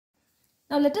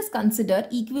Now let us consider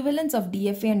equivalence of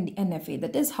DFA and NFA.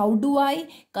 That is, how do I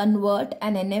convert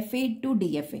an NFA to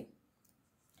DFA?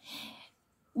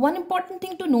 One important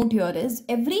thing to note here is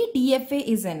every DFA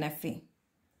is NFA,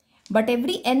 but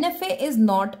every NFA is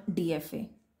not DFA.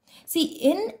 See,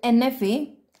 in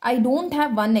NFA, I don't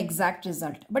have one exact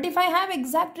result, but if I have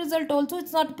exact result also,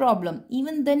 it's not a problem.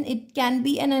 Even then it can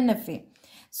be an NFA.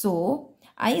 So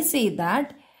I say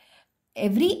that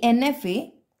every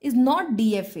NFA is not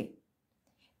DFA,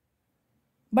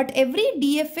 but every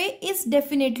DFA is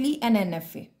definitely an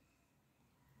NFA.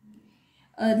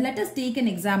 Let us take an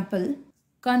example.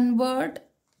 Convert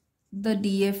the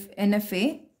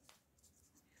NFA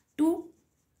to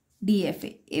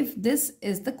DFA. If this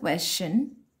is the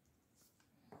question,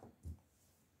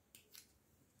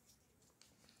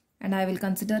 and I will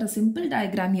consider a simple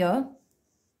diagram here.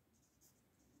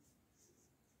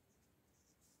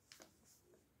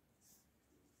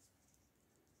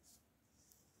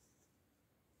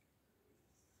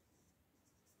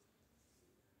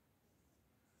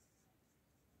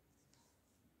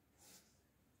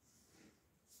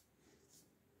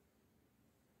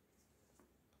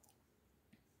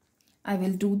 I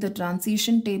will do the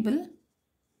transition table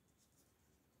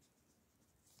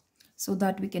so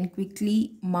that we can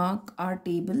quickly mark our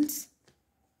tables.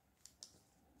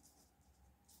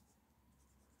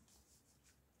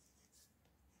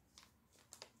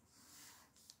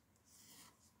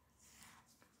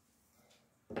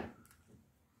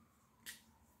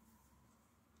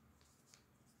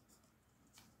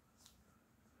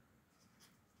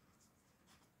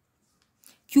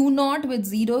 Q0 with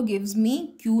 0 gives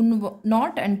me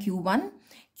Q0 and Q1.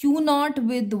 Q0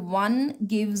 with 1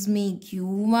 gives me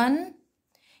Q1.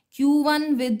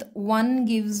 Q1 with 1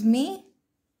 gives me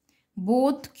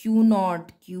both Q0,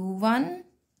 Q1.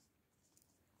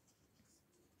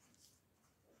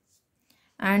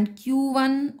 And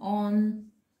Q1 on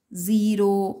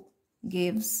 0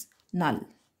 gives null.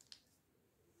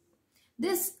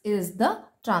 This is the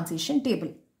transition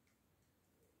table.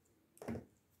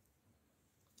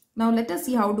 Now let us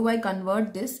see how do I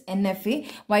convert this NFA.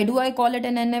 Why do I call it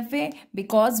an NFA?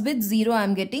 Because with 0 I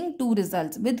am getting 2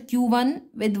 results. With Q1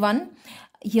 with 1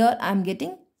 here I am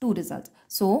getting 2 results.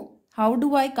 So how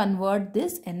do I convert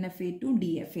this NFA to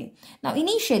DFA? Now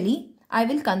initially I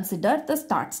will consider the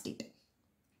start state.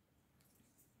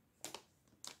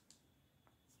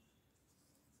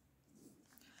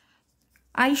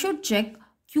 I should check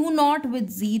Q0 with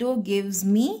 0 gives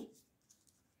me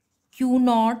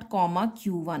Q0,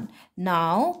 Q1.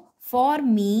 Now, for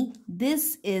me,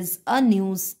 this is a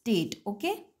new state.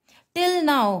 Okay. Till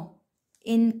now,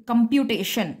 in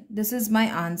computation, this is my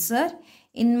answer.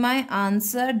 In my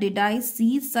answer, did I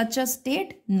see such a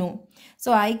state? No.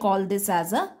 So, I call this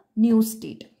as a new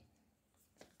state.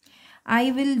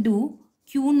 I will do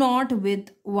Q0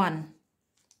 with 1.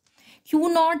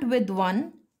 Q0 with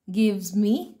 1 gives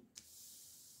me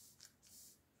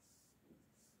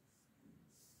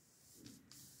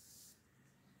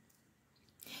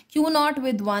Q0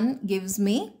 with 1 gives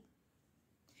me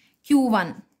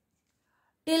Q1.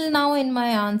 Till now in my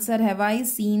answer, have I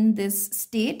seen this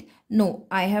state? No,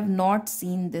 I have not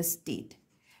seen this state.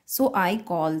 So I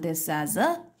call this as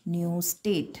a new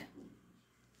state.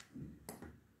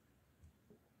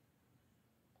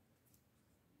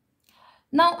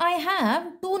 Now I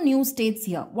have 2 new states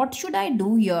here. What should I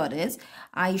do here is,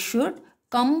 I should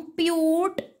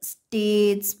compute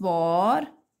states for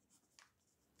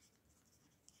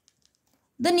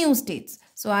the new states.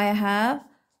 So I have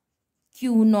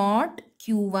Q0,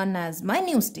 Q1 as my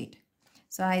new state.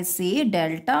 So I say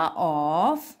delta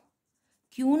of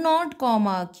Q0,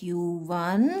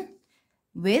 Q1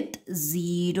 with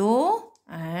 0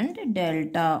 and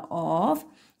delta of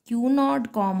Q0,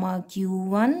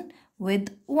 Q1 with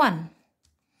 1.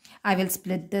 I will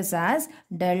split this as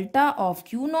delta of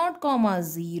Q0,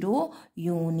 0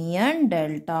 union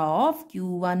delta of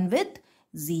Q1 with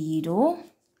 0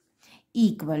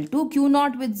 equal to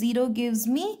Q0 with 0 gives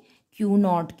me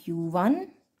Q0, Q1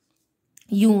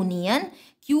 union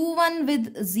Q1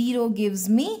 with 0 gives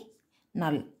me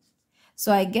null.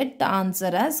 So I get the answer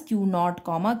as Q0,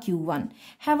 Q1.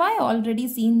 Have I already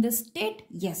seen this state?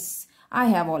 Yes, I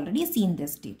have already seen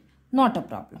this state. Not a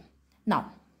problem.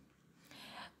 Now,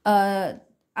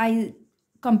 I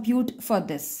compute for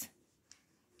this.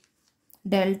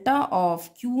 Delta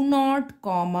of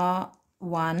Q0,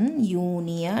 1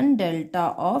 union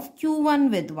delta of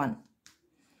Q1 with 1.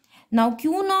 Now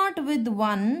Q0 with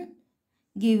 1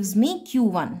 gives me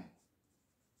Q1.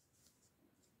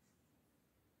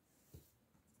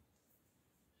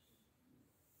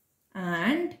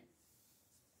 And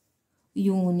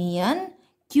union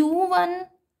Q1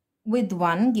 with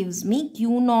 1 gives me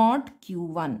Q0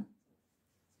 Q1,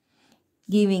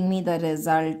 giving me the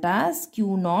result as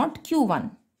Q0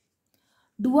 Q1.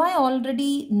 Do I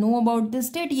already know about this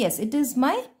state? Yes, it is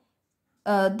my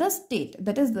the state,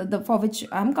 that is the for which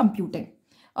I am computing.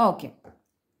 Okay.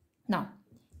 Now,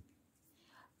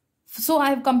 so I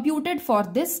have computed for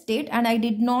this state and I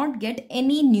did not get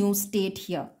any new state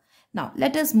here. Now,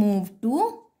 let us move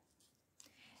to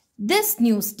this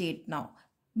new state now.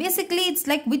 Basically, it's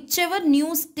like whichever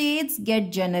new states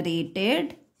get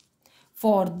generated,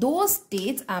 for those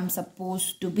states I am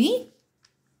supposed to be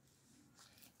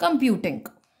computing.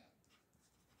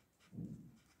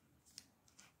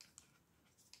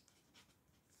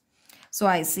 So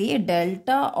I say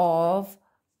delta of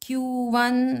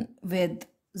Q1 with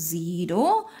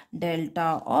 0,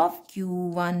 delta of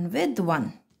Q1 with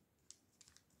 1.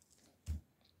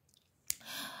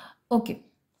 Okay.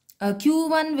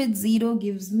 Q1 with 0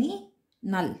 gives me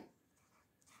null.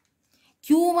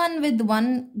 Q1 with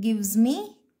 1 gives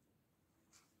me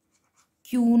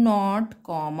Q0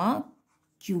 comma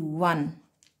Q1.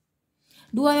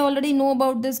 Do I already know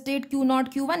about this state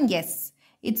Q0 Q1? Yes.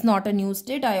 It's not a new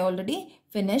state. I already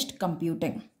finished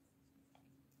computing.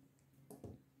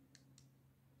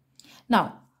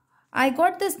 Now, I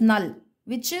got this null,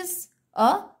 which is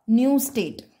a new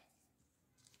state.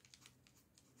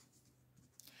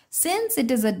 Since it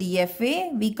is a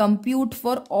DFA, we compute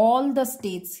for all the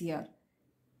states here.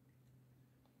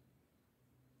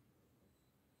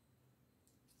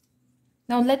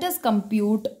 Now let us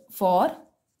compute for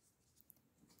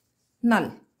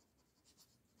null.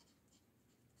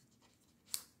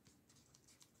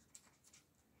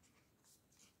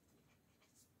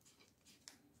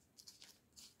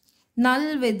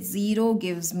 Null with 0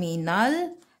 gives me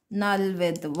null. Null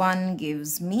with 1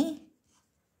 gives me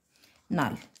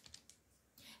null.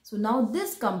 So now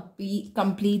this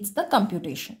completes the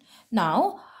computation.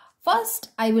 Now first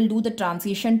I will do the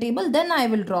transition table, then I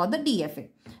will draw the DFA.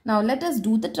 Now let us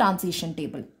do the transition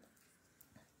table.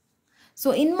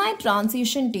 So in my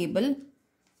transition table,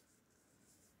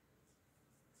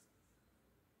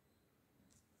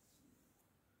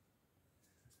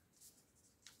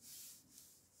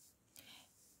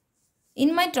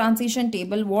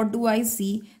 what do I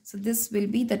see? So this will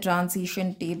be the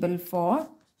transition table for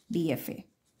DFA.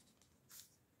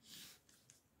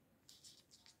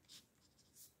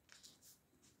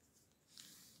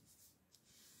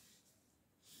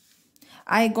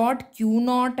 I got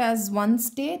Q0 as one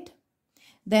state.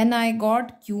 Then I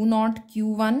got Q0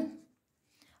 Q1.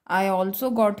 I also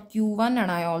got Q1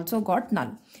 and I also got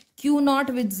null.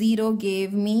 Q0 with 0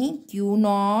 gave me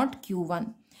Q0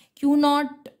 Q1. Q0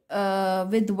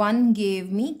 with 1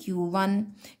 gave me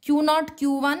Q1. Q0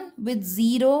 Q1 with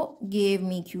 0 gave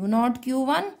me Q0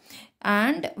 Q1.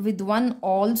 And with 1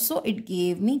 also it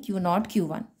gave me Q0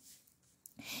 Q1.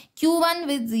 Q1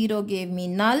 with 0 gave me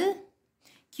null.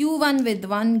 Q1 with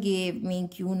 1 gave me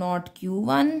Q0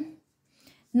 Q1.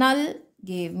 Null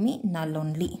gave me null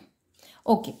only.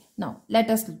 Okay, now let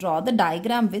us draw the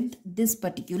diagram with this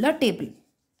particular table.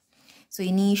 So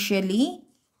initially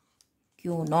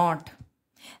Q0.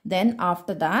 Then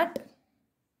after that,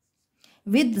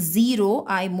 with 0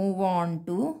 I move on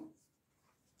to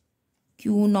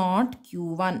Q0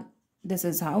 Q1. This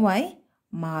is how I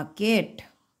mark it.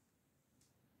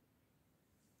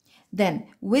 Then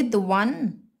with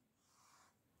 1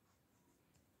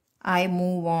 I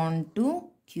move on to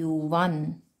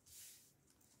Q1.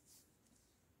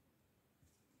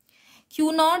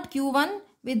 Q0 Q1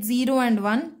 with 0 and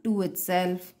 1 2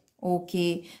 itself.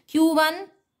 Okay. Q1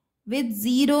 with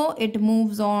 0 it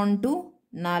moves on to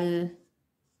null.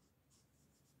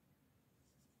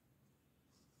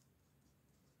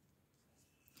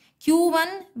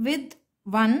 Q1 with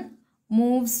 1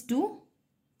 moves to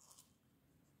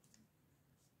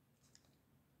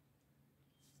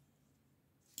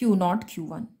Q0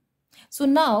 Q1. So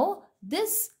now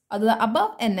this the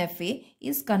above NFA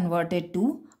is converted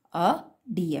to a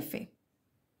DFA.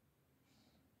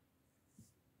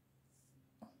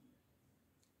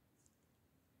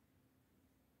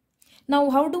 Now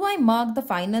how do I mark the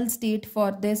final state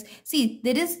for this? See,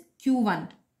 there is Q1.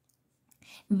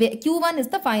 Q1 is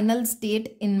the final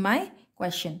state in my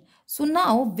question. So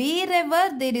now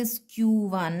wherever there is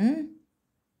Q1,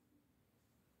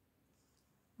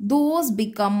 those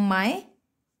become my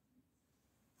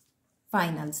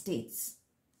final states.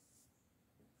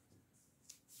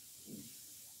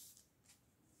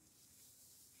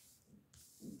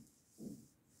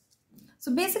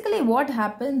 So basically what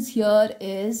happens here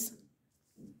is,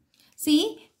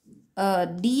 see,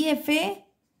 DFA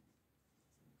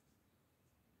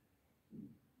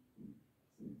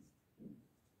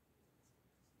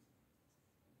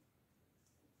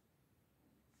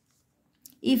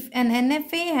If an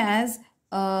NFA has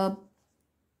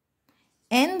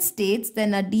n states,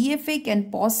 then a DFA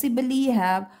can possibly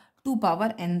have 2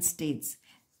 power n states.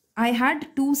 I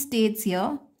had 2 states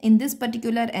here. In this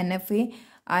particular NFA,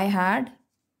 I had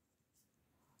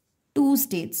 2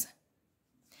 states.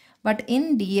 But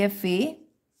in DFA,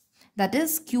 that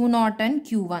is Q0 and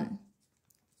Q1.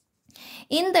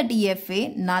 In the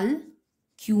DFA, null,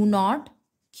 Q0,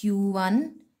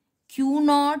 Q1,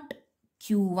 Q0,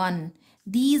 Q1.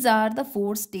 These are the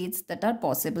 4 states that are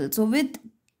possible. So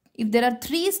if there are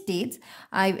 3 states,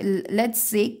 I will, let's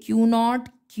say Q0,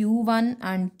 Q1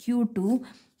 and Q2.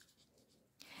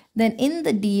 Then in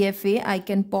the DFA, I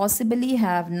can possibly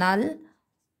have null,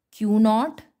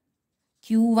 Q0,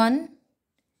 Q1,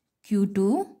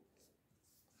 Q2,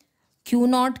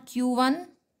 Q0, Q1,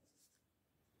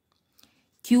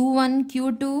 Q1,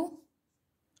 Q2,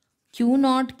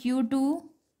 Q0, Q2,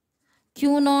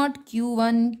 Q0,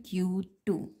 Q1,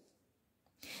 Q2.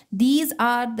 These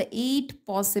are the 8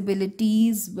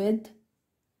 possibilities with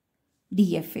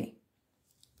DFA.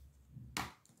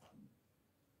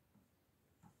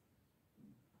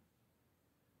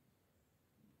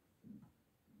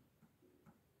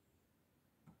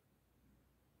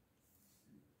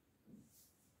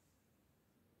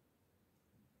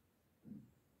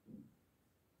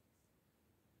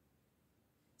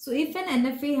 So if an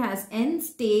NFA has n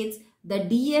states, the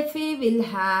DFA will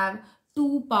have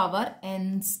 2 power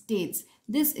n states.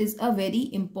 This is a very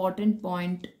important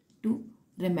point to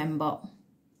remember.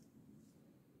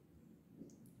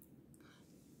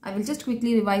 I will just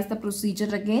quickly revise the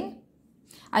procedure again.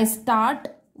 I start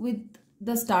with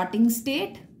the starting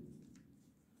state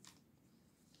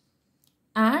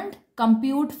and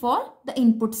compute for the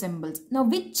input symbols. Now,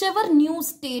 whichever new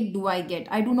state do I get,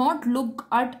 I do not look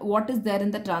at what is there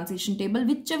in the transition table.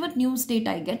 Whichever new state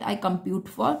I get, I compute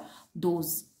for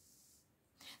those.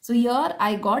 So here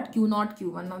I got Q0,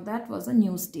 Q1. Now that was a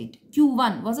new state.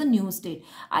 Q1 was a new state.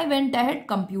 I went ahead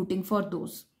computing for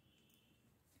those.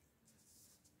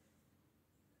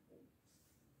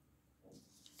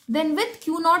 Then with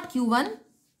Q0, Q1,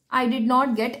 I did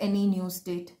not get any new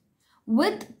state.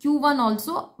 With Q1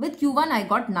 also, with Q1 I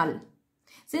got null.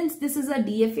 Since this is a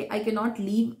DFA, I cannot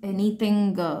leave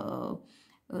anything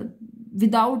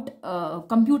without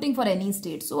computing for any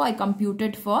state. So I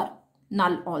computed for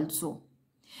null also.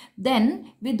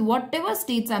 Then with whatever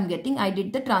states I am getting, I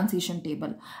did the transition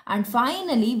table. And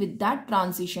finally with that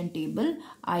transition table,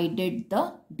 I did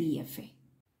the DFA.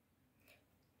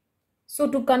 So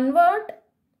to convert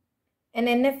an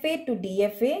NFA to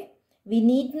DFA, we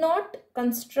need not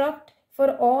construct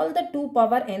for all the 2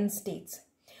 power n states,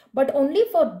 but only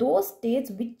for those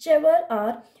states whichever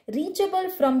are reachable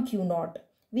from Q0.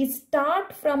 We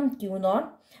start from Q0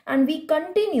 and we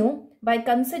continue by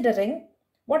considering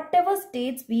whatever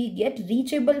states we get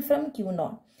reachable from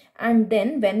Q0. And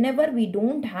then whenever we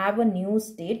don't have a new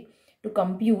state to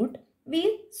compute,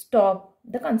 we stop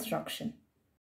the construction.